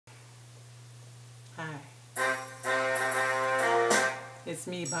It's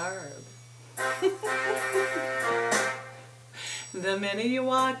me, Barb. The minute you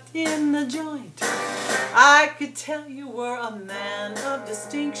walked in the joint, I could tell you were a man of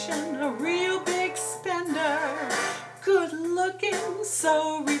distinction, a real big spender, good looking,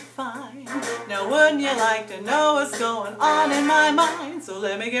 so refined. Now wouldn't you like to know what's going on in my mind? So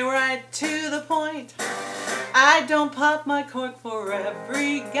let me get right to the point. I don't pop my cork for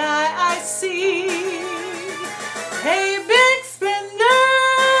every guy I see. Hey, big spender,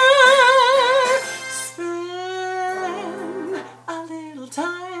 spend a little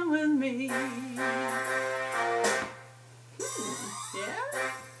time with me. Yeah?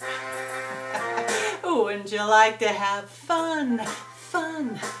 Wouldn't you like to have fun,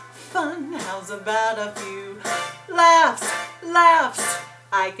 fun, fun? How's about a few laughs, laughs?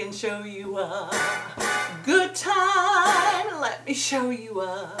 I can show you a good time. Let me show you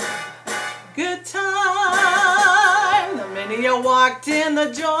a good time. The minute you walked in the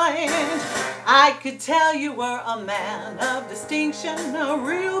joint, I could tell you were a man of distinction, a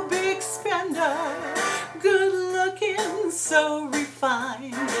real big spender, good looking, so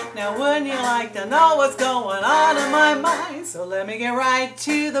refined. Now wouldn't you like to know what's going on in my mind? So let me get right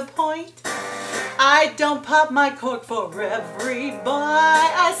to the point. I don't pop my cork for every boy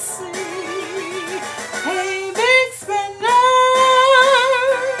I see.